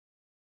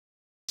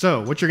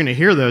So what you're going to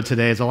hear, though,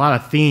 today is a lot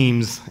of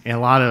themes and a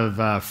lot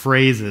of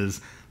phrases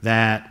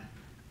that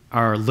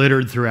are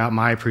littered throughout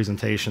my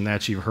presentation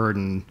that you've heard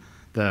in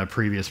the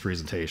previous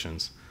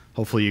presentations.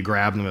 Hopefully you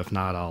grab them. If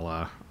not,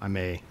 I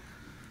may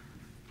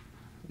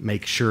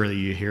make sure that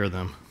you hear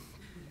them.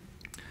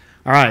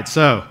 All right,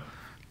 so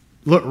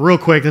look real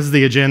quick. This is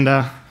the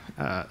agenda.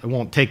 It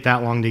won't take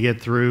that long to get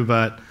through,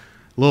 but a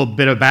little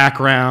bit of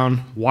background.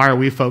 Why are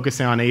we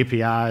focusing on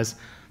APIs?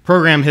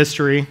 Program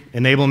history,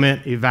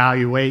 enablement,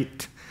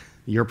 evaluate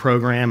your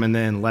program, and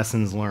then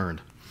lessons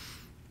learned.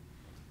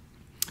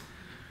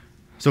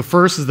 So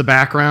first is the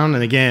background,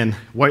 and again,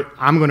 what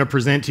I'm going to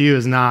present to you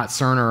is not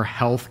Cerner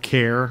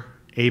healthcare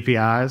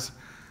APIs.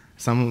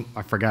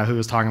 I forgot who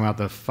was talking about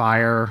the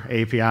fire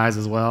APIs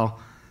as well.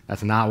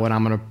 That's not what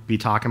I'm going to be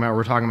talking about.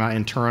 We're talking about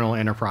internal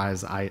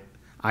enterprise IT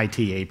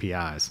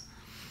APIs.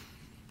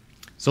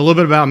 So a little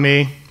bit about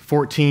me,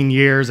 14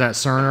 years at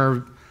Cerner,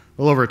 a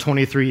little over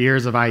 23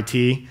 years of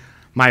IT.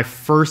 My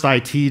first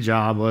IT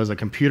job was a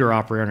computer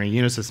operator on a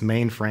Unisys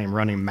mainframe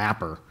running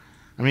Mapper.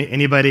 I mean,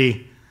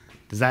 anybody,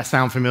 does that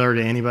sound familiar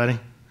to anybody?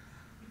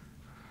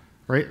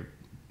 Right?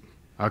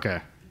 Okay,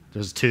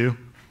 there's two.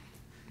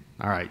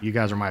 All right, you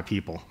guys are my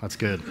people. That's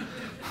good.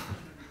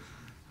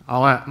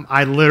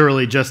 I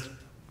literally just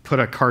put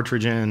a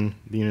cartridge in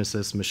the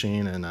Unisys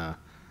machine and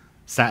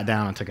sat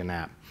down and took a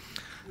nap.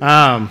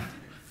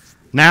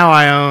 Now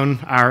I own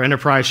our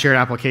enterprise shared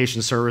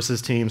application services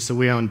team, so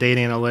we own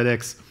data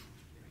analytics,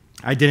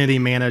 identity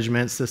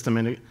management, system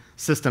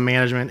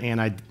management,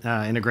 and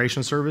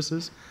integration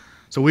services.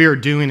 So we are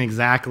doing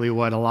exactly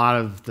what a lot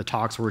of the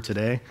talks were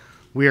today.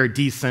 We are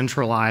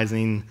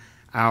decentralizing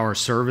our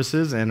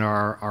services and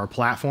our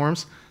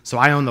platforms. So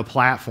I own the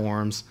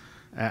platforms.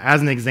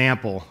 As an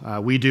example,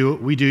 we do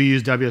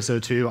use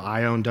WSO2.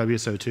 I own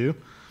WSO2.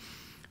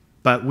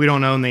 But we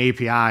don't own the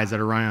APIs that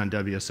are running on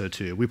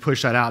WSO2. We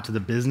push that out to the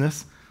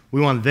business. We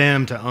want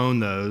them to own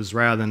those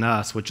rather than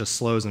us, which just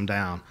slows them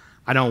down.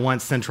 I don't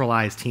want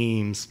centralized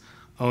teams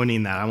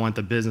owning that. I want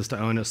the business to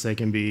own it so they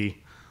can be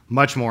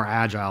much more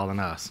agile than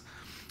us.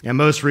 And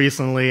most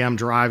recently, I'm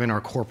driving our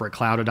corporate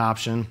cloud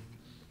adoption.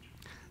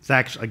 It's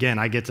actually, again,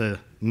 I get to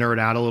nerd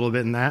out a little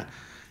bit in that.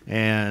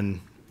 And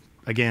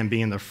again,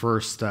 being the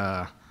first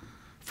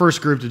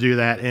group to do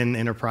that in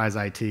enterprise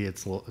IT,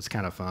 it's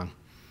kind of fun.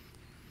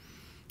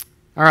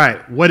 All right,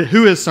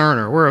 who is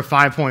Cerner? We're a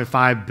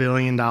 $5.5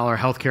 billion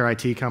healthcare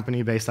IT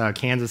company based out of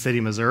Kansas City,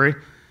 Missouri.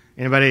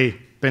 Anybody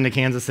been to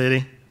Kansas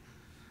City?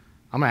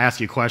 I'm going to ask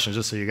you questions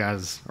just so you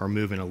guys are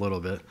moving a little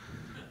bit.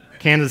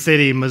 Kansas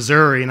City,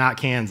 Missouri, not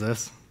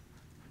Kansas.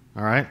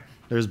 All right,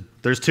 there's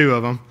two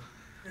of them.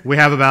 We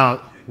have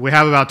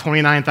about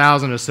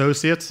 29,000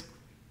 associates,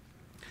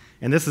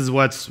 and this is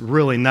what's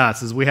really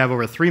nuts: is we have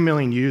over 3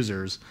 million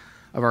users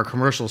of our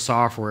commercial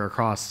software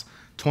across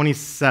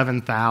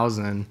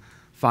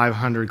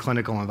 27,500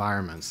 clinical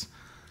environments.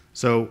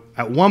 So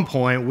at one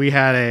point, we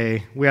had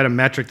a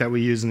metric that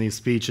we use in these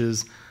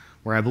speeches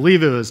where I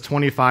believe it was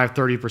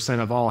 25–30%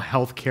 of all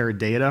healthcare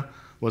data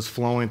was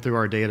flowing through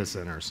our data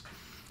centers.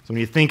 So when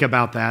you think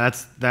about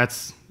that,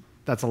 that's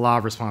a lot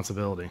of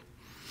responsibility.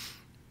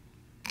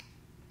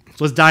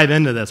 So let's dive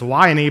into this.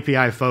 Why an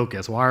API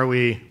focus? Why are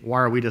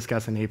we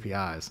discussing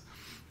APIs?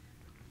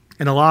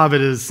 And a lot of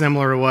it is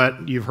similar to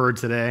what you've heard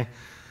today.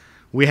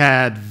 We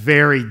had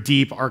very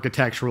deep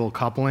architectural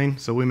coupling,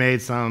 so we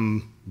made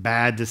some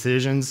bad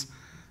decisions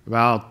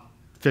about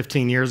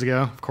 15 years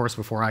ago, of course,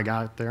 before I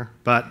got there,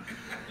 but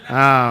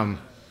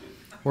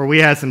where we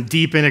had some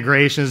deep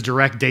integrations,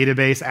 direct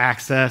database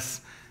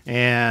access,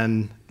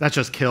 and that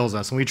just kills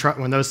us.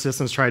 When those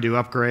systems try to do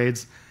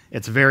upgrades,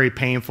 it's very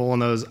painful,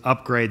 and those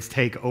upgrades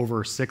take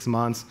over 6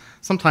 months,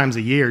 sometimes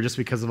a year, just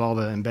because of all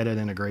the embedded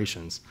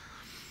integrations.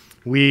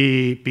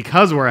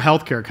 Because we're a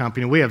healthcare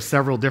company, we have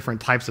several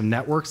different types of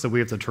networks that we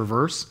have to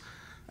traverse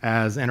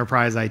as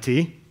enterprise IT.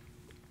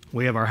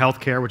 We have our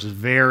healthcare, which is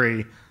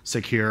very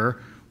secure.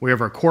 We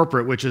have our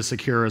corporate, which is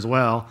secure as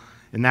well.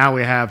 And now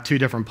we have 2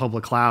 different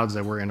public clouds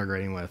that we're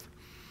integrating with.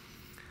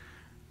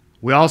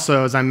 We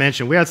also, as I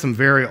mentioned, we had some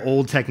very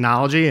old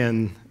technology,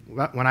 and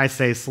when I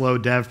say slow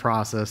dev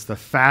process, the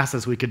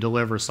fastest we could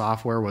deliver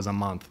software was a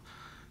month.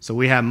 So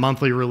we had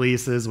monthly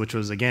releases, which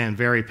was, again,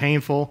 very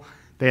painful.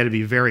 They had to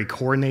be very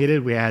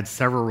coordinated. We had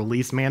several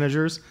release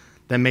managers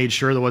that made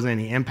sure there wasn't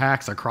any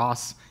impacts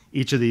across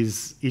each of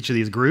these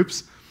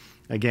groups.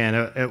 Again,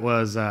 it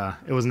was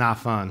not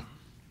fun.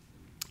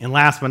 And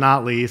last but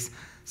not least,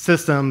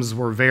 systems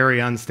were very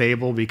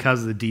unstable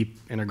because of the deep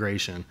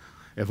integration.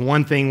 If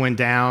one thing went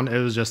down, it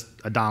was just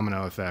a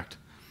domino effect.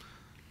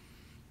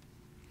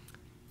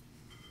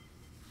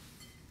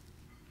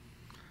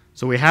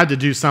 So we had to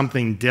do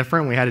something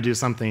different. We had to do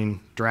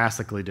something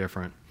drastically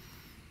different.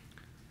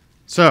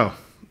 So a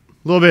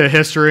little bit of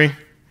history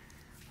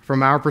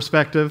from our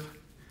perspective.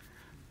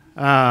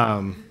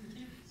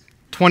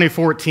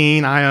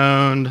 2014, I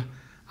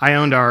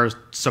owned our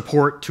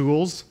support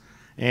tools,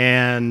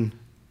 and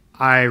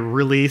I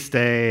released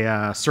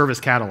a service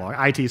catalog,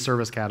 IT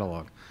service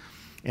catalog.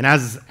 And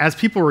as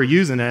people were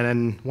using it,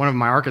 and one of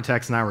my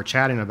architects and I were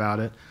chatting about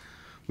it,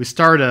 we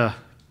started to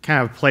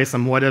kind of play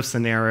some what-if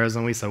scenarios,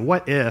 and we said,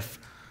 what if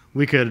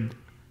we could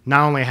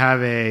not only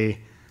have a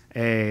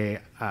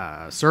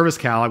service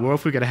catalog, what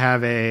if we could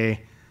have a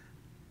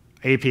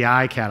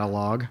API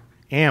catalog,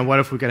 and what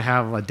if we could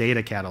have a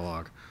data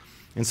catalog?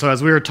 And so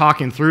as we were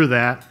talking through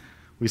that,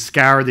 we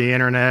scoured the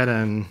internet,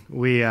 and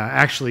we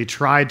actually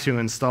tried to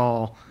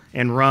install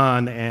and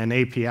run an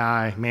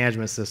API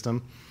management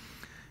system,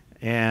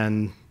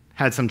 and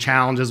had some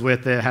challenges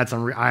with it.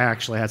 I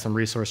actually had some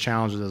resource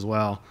challenges as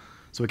well.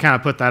 So we kind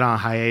of put that on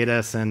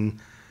hiatus, and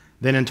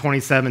then in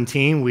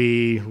 2017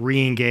 we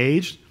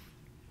re-engaged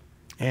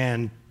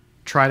and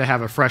tried to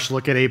have a fresh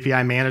look at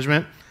API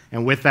management.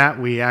 And with that,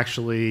 we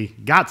actually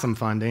got some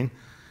funding.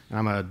 And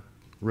I'm going to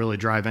really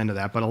drive into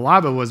that. But a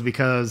lot of it was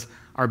because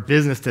our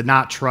business did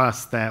not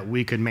trust that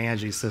we could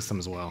manage these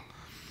systems well.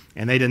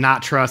 And they did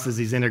not trust as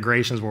these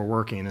integrations were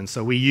working. And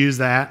so we used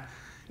that,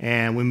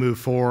 and we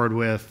moved forward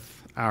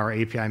with our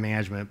API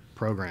management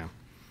program.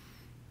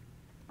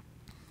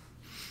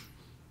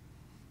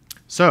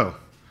 So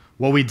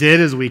what we did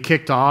is we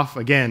kicked off,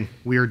 again,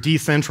 we are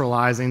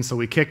decentralizing, so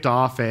we kicked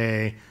off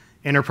a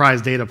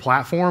enterprise data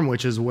platform,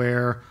 which is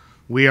where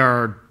we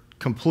are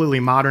completely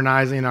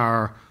modernizing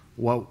our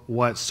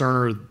what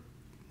Cerner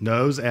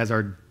knows as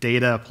our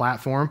data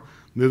platform,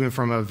 moving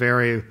from a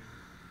very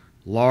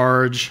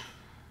large,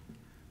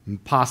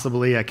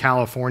 possibly a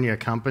California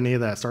company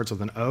that starts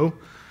with an O,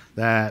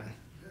 that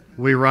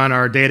we run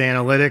our data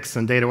analytics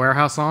and data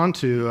warehouse on,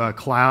 to a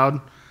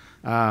cloud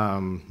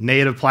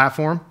native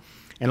platform.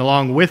 And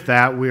along with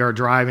that, we are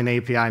driving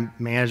API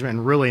management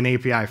and really an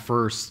API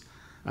first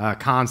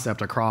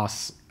concept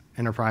across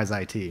enterprise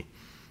IT.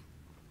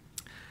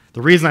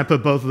 The reason I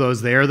put both of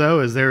those there, though,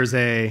 is there's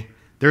a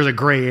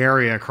gray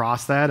area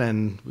across that,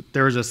 and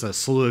there was just a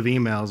slew of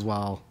emails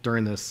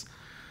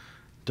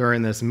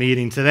during this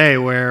meeting today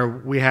where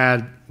we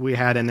had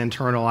an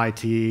internal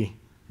IT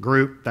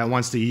group that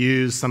wants to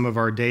use some of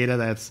our data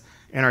that's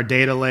in our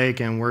data lake,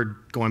 and we're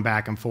going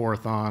back and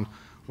forth on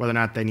whether or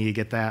not they need to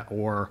get that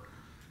or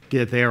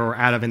get it there or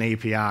out of an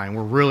API. And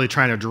we're really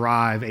trying to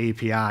drive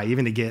API,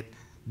 even to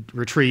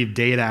retrieve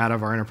data out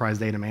of our enterprise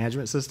data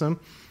management system.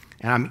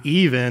 And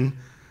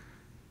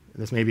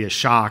this may be a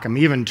shock, I'm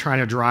even trying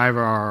to drive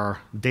our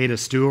data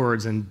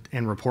stewards and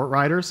report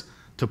writers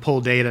to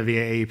pull data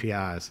via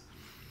APIs.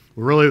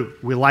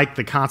 We like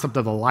the concept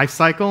of a life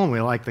cycle, and we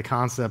like the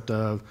concept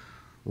of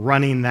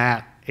running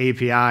that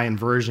API and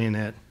versioning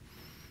it.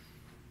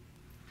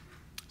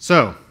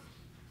 So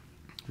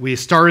we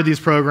started these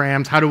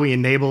programs. How do we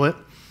enable it?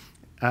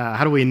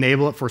 How do we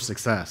enable it for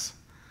success?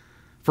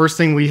 First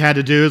thing we had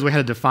to do is we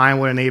had to define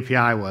what an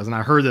API was. And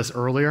I heard this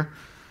earlier,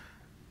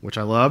 which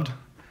I loved.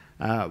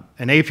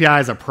 An API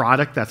is a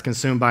product that's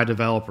consumed by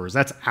developers.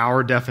 That's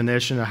our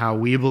definition of how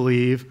we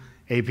believe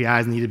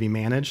APIs need to be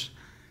managed.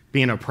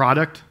 Being a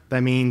product,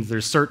 that means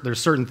there's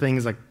certain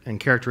things and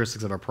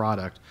characteristics of a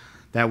product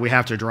that we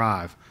have to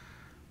drive.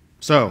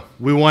 So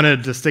we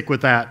wanted to stick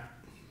with that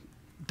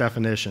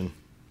definition.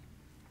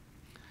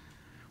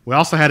 We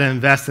also had to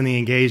invest in the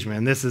engagement,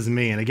 and this is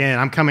me. And again,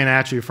 I'm coming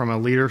at you from a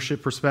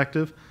leadership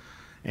perspective,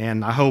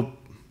 and I hope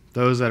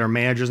those that are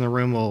managers in the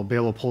room will be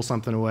able to pull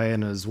something away,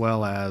 and as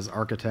well as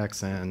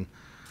architects and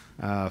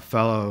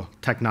fellow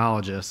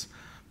technologists.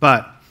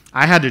 But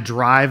I had to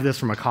drive this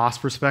from a cost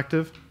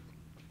perspective.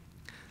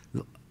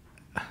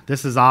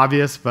 This is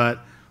obvious, but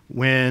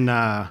when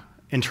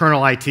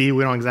internal IT,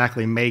 we don't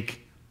exactly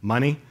make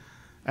money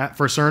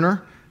for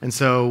Cerner, and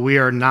so we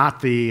are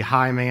not the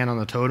high man on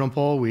the totem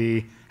pole.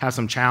 We have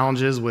some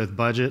challenges with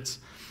budgets,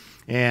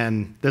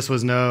 and this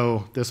was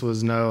no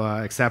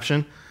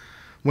exception.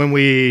 When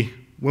we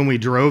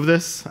drove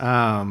this,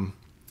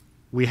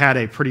 we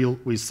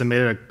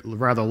submitted a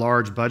rather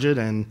large budget,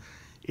 and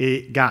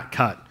it got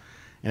cut.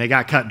 And it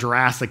got cut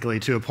drastically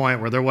to a point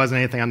where there wasn't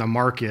anything on the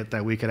market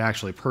that we could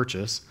actually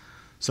purchase.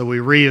 So we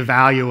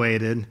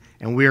reevaluated,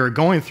 and we are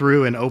going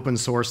through an open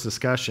source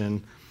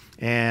discussion,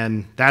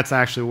 and that's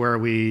actually where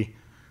we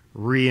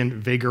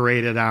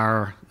reinvigorated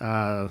our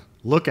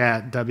look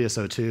at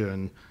WSO2,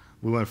 and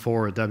we went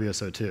forward with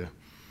WSO2.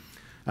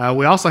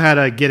 We also had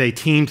to get a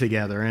team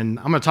together, and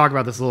I'm going to talk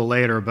about this a little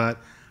later, but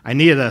I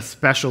needed a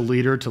special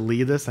leader to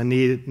lead this. I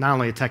needed not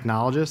only a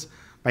technologist,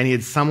 but I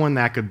needed someone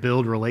that could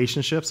build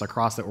relationships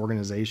across the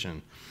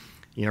organization.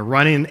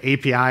 Running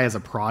API as a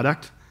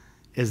product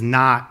was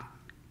not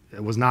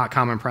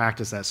common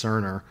practice at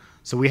Cerner,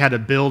 so we had to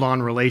build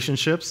on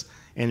relationships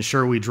and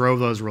ensure we drove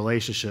those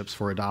relationships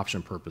for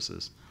adoption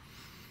purposes.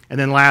 And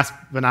then last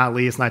but not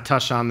least, and I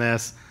touched on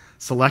this,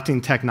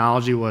 selecting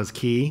technology was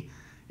key.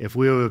 If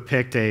we would have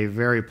picked a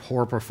very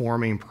poor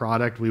performing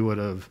product, we would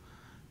have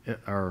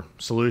been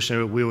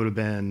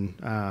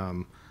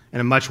in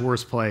a much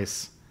worse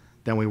place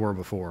than we were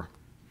before.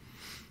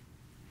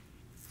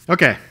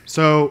 Okay,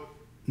 so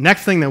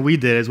next thing that we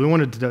did is we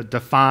wanted to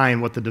define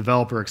what the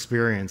developer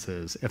experience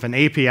is. If an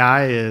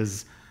API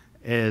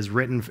is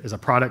written as a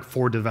product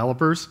for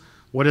developers,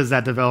 what is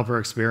that developer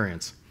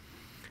experience?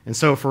 And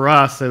so for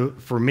us,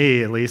 for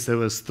me at least, it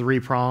was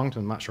three-pronged.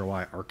 I'm not sure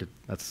why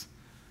that's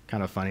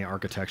kind of funny.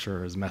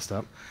 Architecture is messed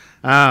up.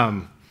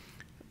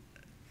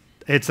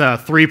 It's a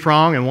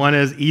three-prong, and one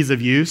is ease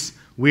of use.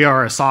 We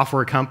are a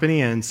software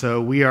company, and so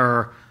we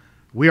are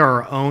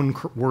our own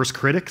worst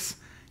critics.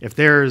 If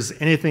there's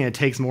anything that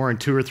takes more than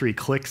 2 or 3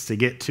 clicks to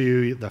get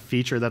to the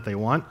feature that they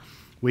want,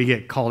 we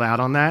get called out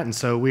on that. And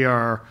so we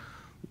are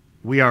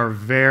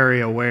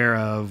very aware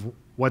of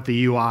what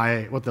the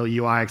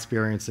UI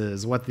experience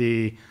is, what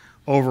the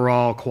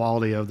overall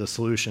quality of the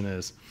solution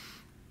is,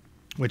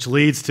 which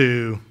leads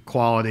to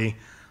quality.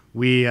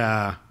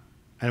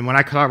 And when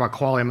I talk about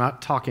quality, I'm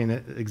not talking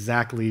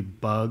exactly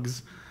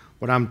bugs.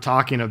 What I'm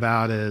talking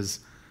about is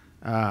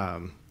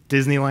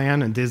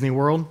Disneyland and Disney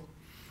World,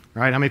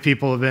 right? How many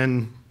people have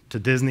been to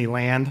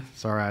Disneyland?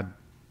 Sorry,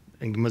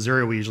 in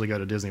Missouri we usually go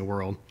to Disney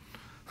World.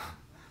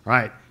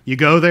 Right? You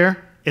go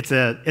there, it's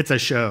a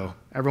show.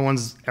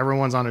 Everyone's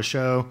on a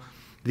show.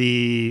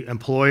 The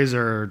employees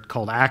are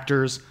called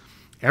actors.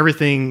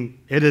 Everything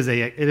it is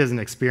an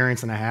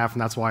experience and a half,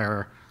 and that's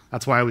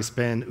why we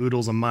spend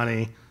oodles of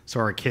money so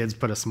our kids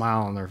have a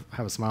smile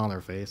on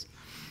their face.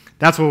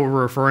 That's what we're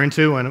referring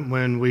to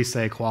when we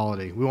say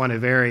quality. We want a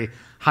very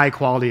high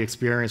quality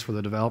experience for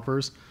the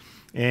developers.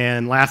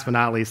 And last but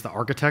not least, the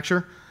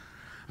architecture.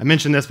 I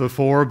mentioned this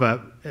before,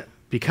 but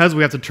because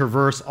we have to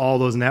traverse all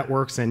those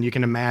networks, and you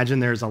can imagine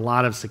there's a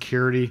lot of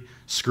security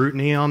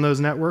scrutiny on those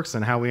networks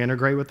and how we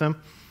integrate with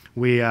them,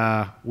 we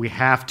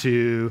have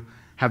to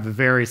have a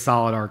very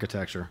solid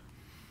architecture.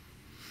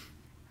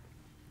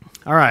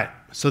 All right,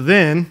 so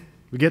then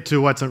we get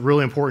to what's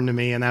really important to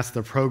me, and that's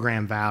the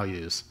program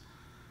values.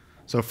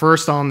 So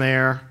first on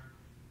there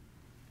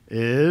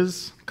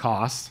is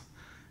cost.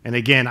 And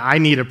again, I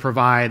need to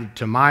provide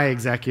to my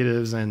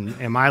executives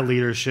and my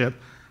leadership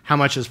how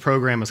much this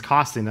program is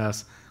costing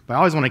us, but I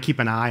always want to keep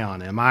an eye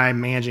on it. Am I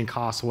managing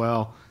costs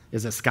well?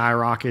 Is it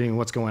skyrocketing?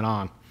 What's going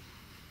on?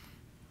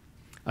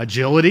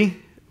 Agility,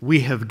 we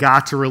have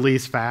got to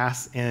release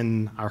fast,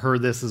 and I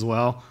heard this as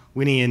well.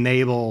 We need to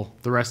enable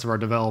the rest of our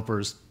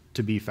developers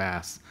to be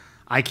fast.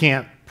 I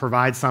can't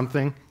provide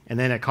something and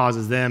then it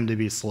causes them to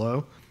be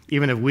slow,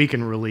 even if we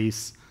can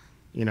release,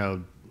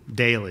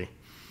 daily.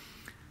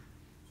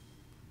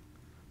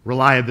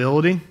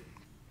 Reliability,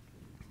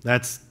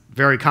 that's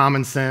very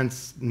common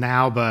sense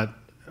now, but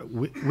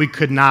we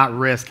could not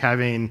risk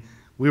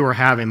we were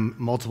having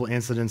multiple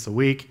incidents a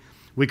week.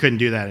 We couldn't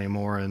do that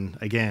anymore, and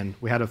again,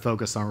 we had to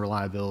focus on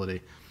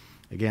reliability.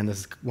 Again, this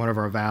is one of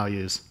our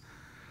values.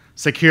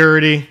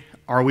 Security,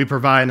 are we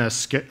providing a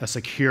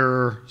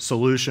secure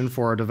solution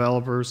for our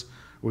developers?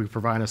 Are we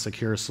providing a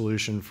secure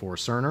solution for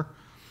Cerner?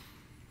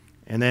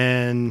 And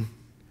then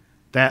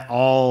that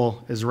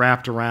all is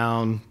wrapped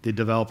around the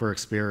developer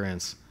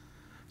experience.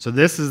 So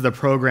this is the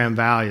program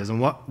values. And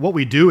what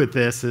we do with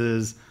this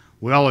is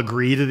we all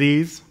agree to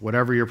these,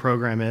 whatever your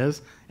program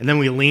is, and then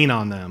we lean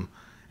on them.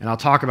 And I'll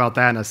talk about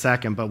that in a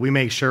second, but we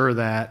make sure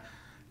that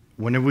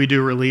whenever we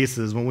do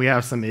releases, when we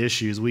have some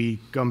issues, we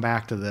come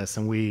back to this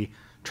and we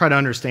try to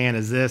understand,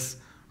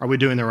 are we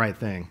doing the right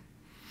thing?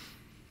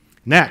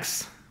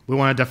 Next, we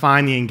want to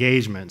define the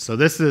engagement. So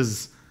this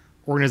is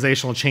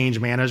organizational change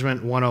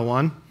management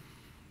 101.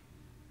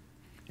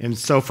 And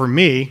so for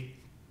me,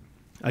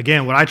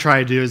 again, what I try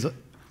to do is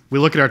we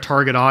look at our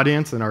target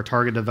audience and our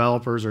target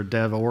developers or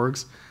dev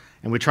orgs,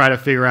 and we try to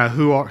figure out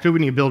who we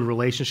need to build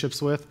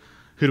relationships with,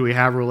 who do we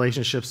have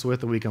relationships with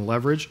that we can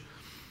leverage,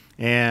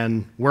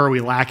 and where are we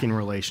lacking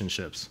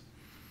relationships.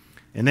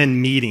 And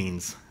then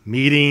meetings,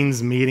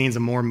 and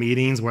more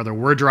meetings, whether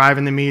we're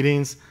driving the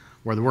meetings,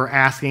 whether we're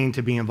asking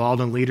to be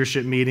involved in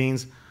leadership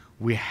meetings,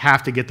 we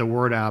have to get the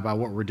word out about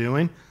what we're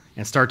doing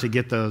and start to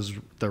get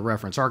the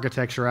reference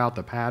architecture out,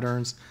 the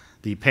patterns,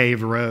 the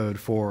paved road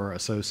for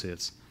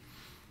associates.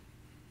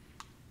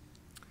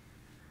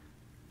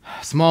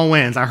 Small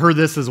wins. I heard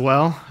this as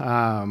well.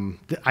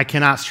 I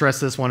cannot stress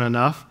this one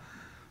enough.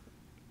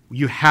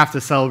 You have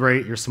to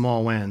celebrate your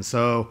small wins.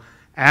 So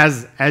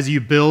as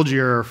you build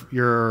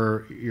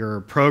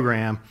your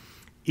program,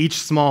 each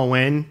small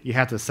win you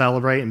have to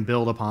celebrate and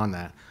build upon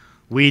that.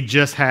 We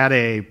just had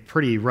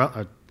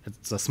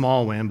it's a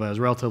small win, but it's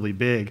relatively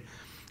big,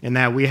 in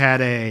that we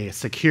had a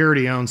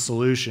security-owned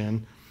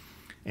solution,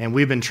 and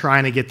we've been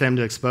trying to get them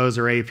to expose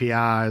their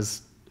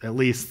APIs at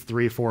least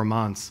 3-4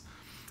 months.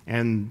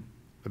 And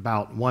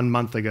about 1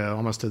 month ago,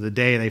 almost to the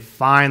day, they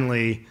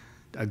finally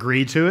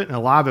agreed to it. And a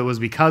lot of it was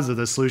because of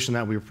the solution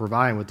that we were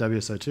providing with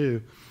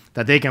WSO2,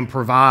 that they can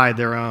provide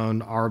their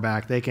own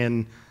RBAC.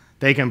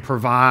 They can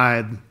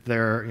provide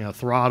their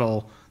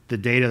throttle the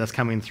data that's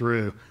coming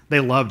through. They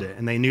loved it,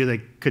 and they knew they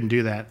couldn't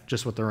do that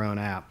just with their own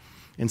app.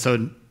 And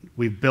so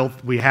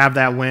we have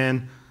that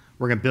win.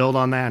 We're going to build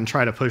on that and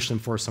try to push them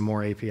for some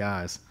more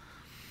APIs.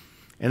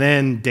 And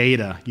then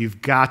data.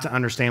 You've got to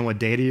understand what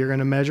data you're going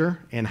to measure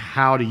and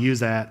how to use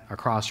that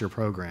across your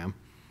program.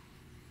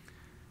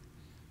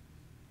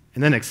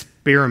 And then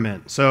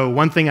experiment. So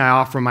one thing I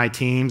offer my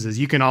teams is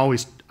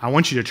I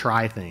want you to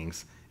try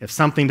things. If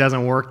something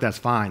doesn't work, that's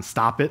fine.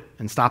 Stop it,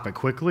 and stop it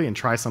quickly, and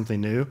try something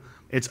new.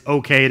 It's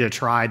okay to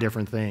try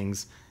different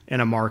things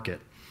in a market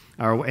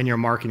or in your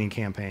marketing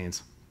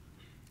campaigns.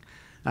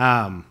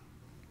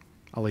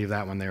 I'll leave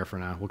that one there for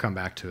now. We'll come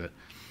back to it.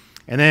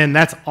 And then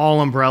that's all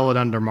umbrellaed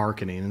under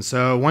marketing. And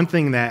so one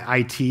thing that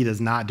IT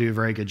does not do a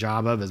very good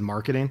job of is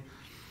marketing.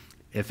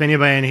 If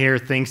anybody in here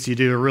thinks you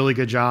do a really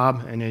good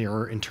job in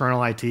your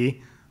internal IT,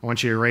 I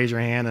want you to raise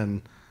your hand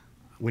and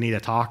we need to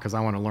talk because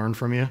I want to learn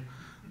from you.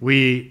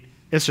 It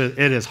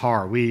is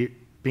hard.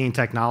 Being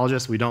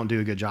technologists, we don't do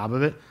a good job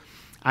of it.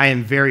 I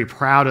am very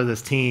proud of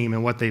this team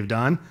and what they've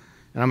done.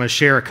 And I'm going to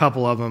share a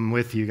couple of them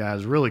with you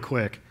guys really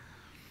quick.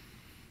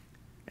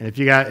 And if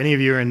any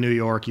of you are in New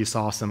York, you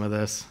saw some of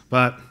this.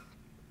 But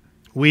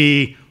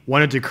we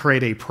wanted to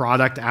create a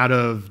product out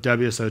of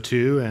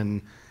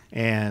WSO2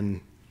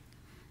 and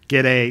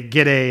get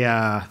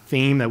a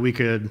theme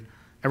that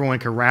everyone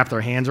could wrap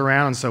their hands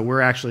around. So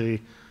we're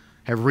actually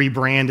have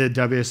rebranded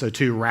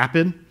WSO2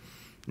 Rapid.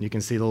 You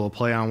can see the little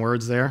play on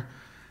words there.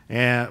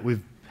 And we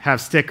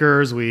have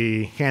stickers.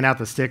 We hand out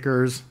the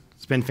stickers.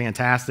 It's been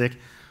fantastic.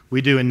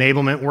 We do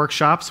enablement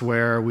workshops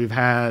where we've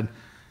had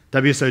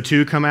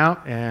WSO2 come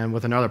out and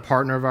with another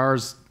partner of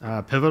ours,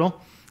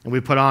 Pivotal, and we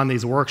put on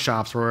these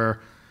workshops where,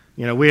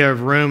 we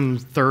have room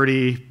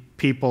 30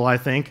 people, I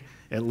think,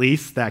 at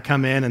least, that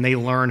come in and they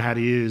learn how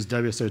to use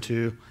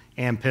WSO2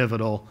 and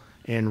Pivotal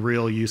in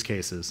real use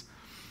cases.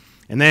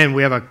 And then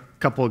we have a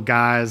couple of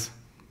guys,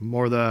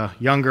 more the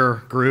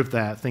younger group,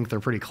 that think they're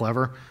pretty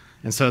clever.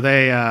 And so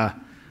they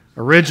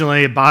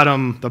originally,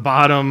 the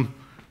bottom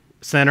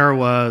center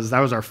that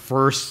was our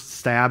first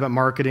stab at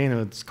marketing.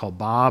 It's called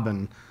Bob,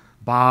 and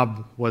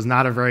Bob was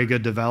not a very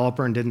good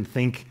developer and didn't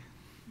think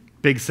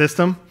big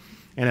system,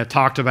 and it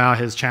talked about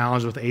his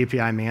challenge with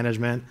API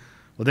management.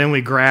 Well, then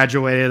we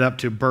graduated up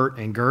to Bert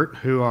and Gert,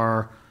 who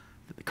are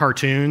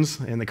cartoons,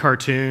 and the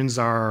cartoons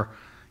are,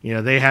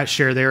 they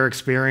share their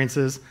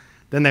experiences.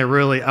 Then they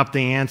really upped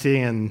the ante,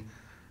 and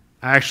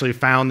I actually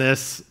found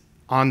this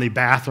on the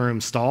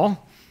bathroom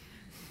stall.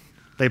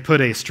 They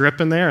put a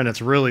strip in there, and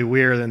it's really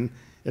weird, and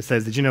it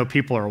says, "Did you know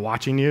people are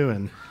watching you?"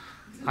 And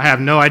I have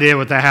no idea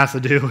what that has to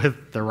do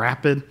with the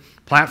Rapid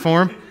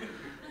platform,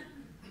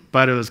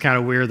 but it was kind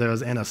of weird that it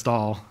was in a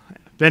stall.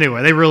 But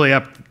anyway, they really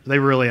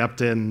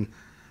upped it, and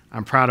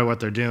I'm proud of what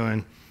they're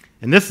doing.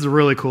 And this is a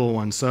really cool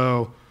one.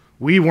 So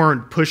we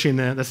weren't pushing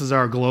them. This is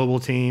our global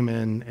team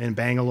in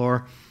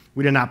Bangalore.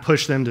 We did not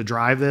push them to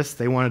drive this.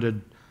 They wanted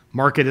to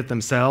market it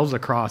themselves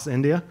across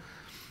India.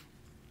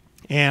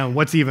 And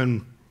what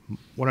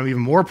I'm even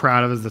more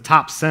proud of is the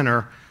top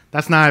center.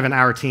 That's not even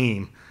our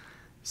team.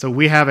 So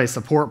we have a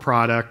support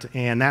product,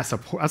 and that's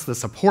the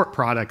support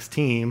products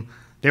team.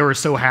 They were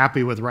so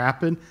happy with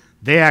Rapid,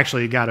 they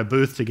actually got a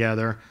booth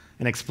together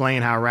and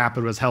explained how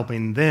Rapid was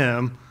helping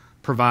them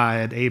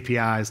provide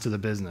APIs to the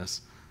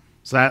business.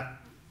 So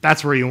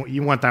that's where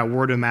you want that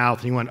word of mouth,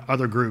 and you want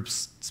other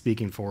groups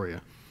speaking for you.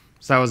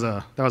 So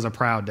that was a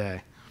proud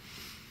day.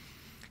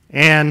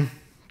 And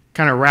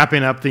kind of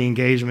wrapping up the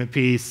engagement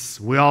piece,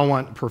 we all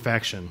want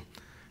perfection.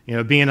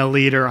 Being a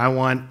leader, I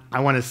want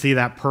to see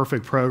that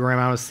perfect program.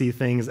 I want to see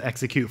things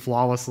execute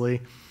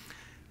flawlessly.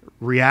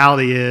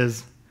 Reality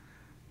is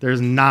there's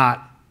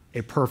not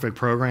a perfect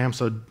program,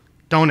 so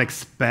don't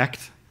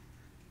expect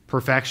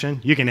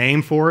perfection. You can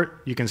aim for it,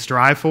 you can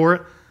strive for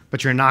it,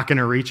 but you're not going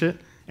to reach it,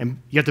 and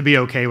you have to be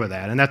okay with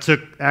that. And that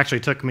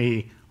actually took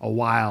me a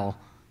while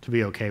to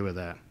be okay with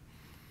that.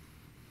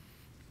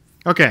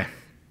 Okay,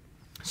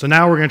 so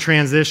now we're going to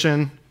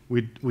transition.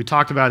 We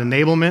talked about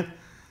enablement.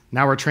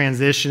 Now we're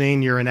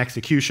transitioning. You're in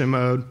execution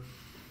mode.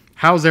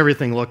 How's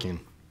everything looking?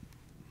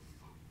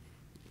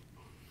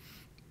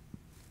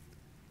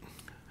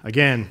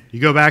 Again,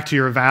 you go back to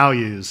your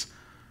values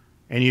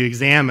and you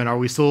examine, are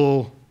we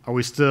still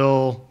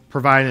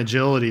providing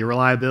agility,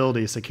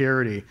 reliability,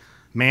 security,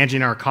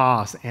 managing our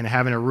costs, and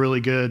having a really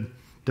good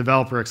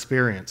developer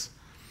experience?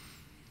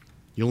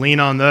 You lean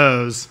on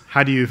those.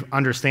 How do you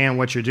understand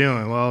what you're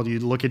doing? Well, you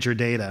look at your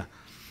data.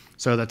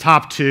 So the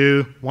top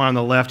two, one on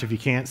the left, if you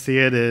can't see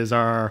it, is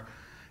our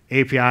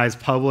APIs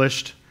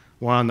published.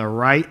 One on the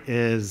right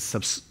is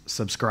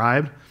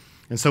subscribed.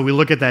 And so we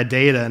look at that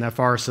data, and if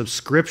our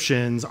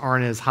subscriptions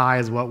aren't as high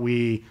as what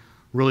we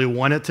really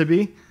want it to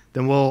be,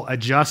 then we'll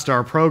adjust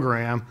our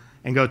program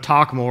and go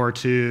talk more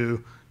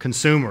to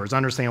consumers,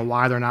 understand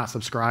why they're not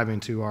subscribing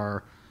to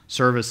our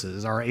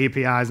services. Our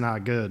API is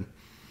not good.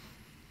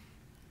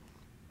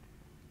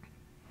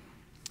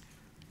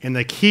 And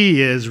the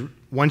key is,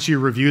 once you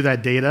review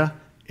that data,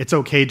 it's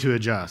okay to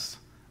adjust.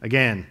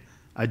 Again,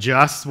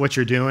 adjust what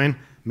you're doing.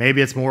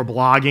 Maybe it's more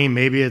blogging.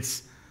 Maybe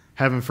it's,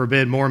 heaven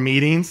forbid, more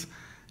meetings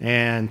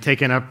and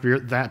taking up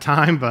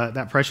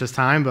that precious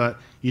time. But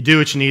you do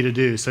what you need to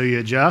do. So you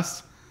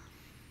adjust,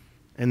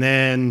 and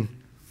then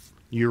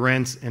you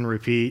rinse and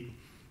repeat,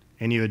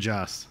 and you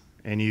adjust.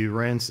 And you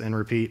rinse and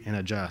repeat and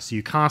adjust.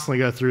 You constantly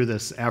go through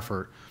this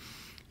effort.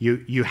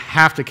 You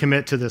have to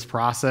commit to this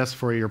process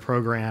for your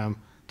program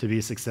to be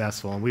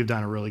successful, and we've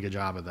done a really good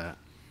job of that.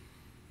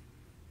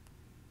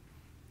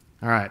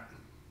 All right,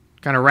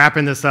 kind of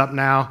wrapping this up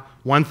now.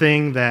 One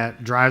thing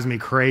that drives me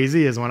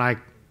crazy is when I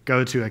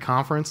go to a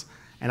conference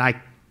and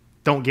I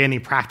don't get any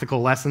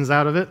practical lessons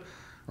out of it,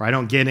 or I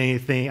don't get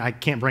anything, I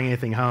can't bring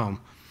anything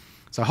home.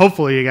 So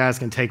hopefully you guys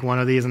can take one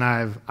of these, and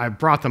I've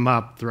brought them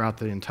up throughout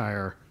the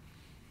entire.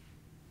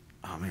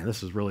 Oh man,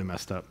 this is really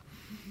messed up.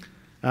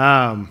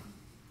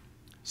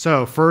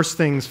 So first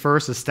things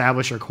first,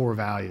 establish your core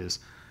values.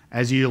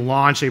 As you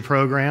launch a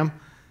program,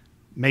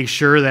 make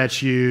sure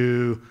that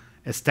you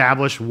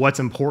establish what's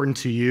important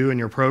to you in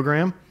your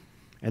program,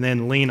 and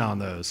then lean on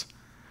those.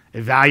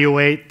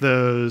 Evaluate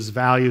those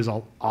values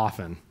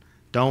often.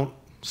 Don't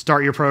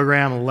start your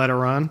program and let it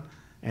run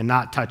and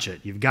not touch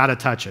it. You've got to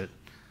touch it.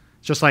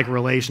 It's just like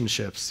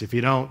relationships. If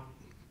you don't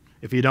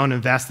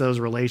invest those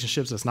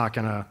relationships, they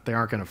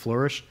aren't gonna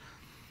flourish.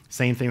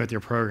 Same thing with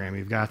your program.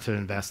 You've got to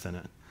invest in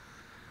it.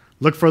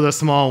 Look for the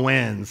small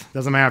wins.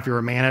 Doesn't matter if you're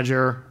a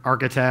manager,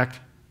 architect,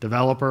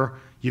 developer,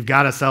 you've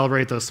got to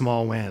celebrate those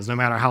small wins, no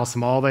matter how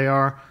small they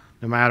are,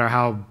 no matter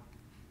how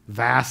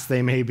vast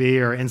they may be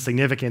or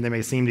insignificant they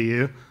may seem to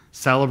you.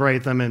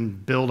 Celebrate them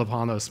and build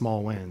upon those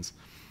small wins.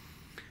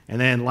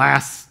 And then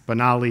last but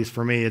not least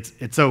for me,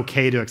 it's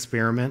okay to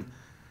experiment.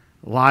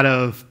 A lot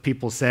of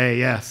people say,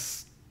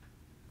 yes,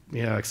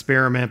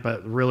 experiment,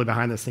 but really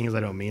behind the scenes, I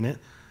don't mean it.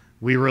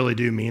 We really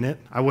do mean it.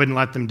 I wouldn't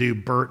let them do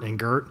Bert and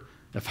Gert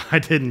if I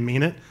didn't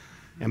mean it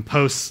and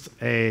post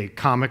a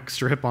comic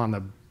strip on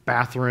the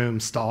bathroom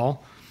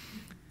stall.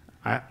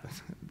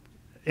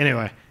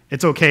 Anyway,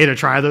 it's okay to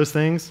try those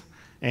things,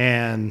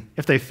 and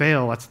if they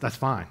fail, that's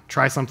fine.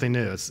 Try something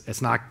new.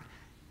 It's not.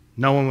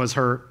 No one was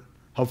hurt,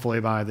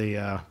 hopefully, by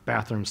the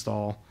bathroom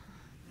stall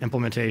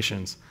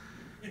implementations.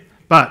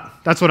 But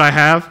that's what I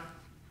have.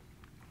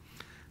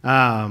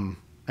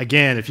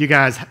 Again,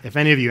 if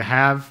any of you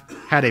have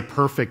had a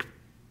perfect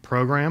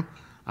program,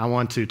 I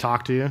want to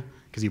talk to you,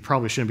 because you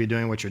probably shouldn't be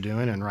doing what you're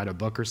doing and write a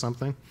book or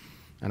something.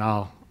 And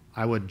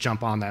I would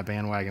jump on that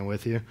bandwagon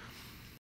with you.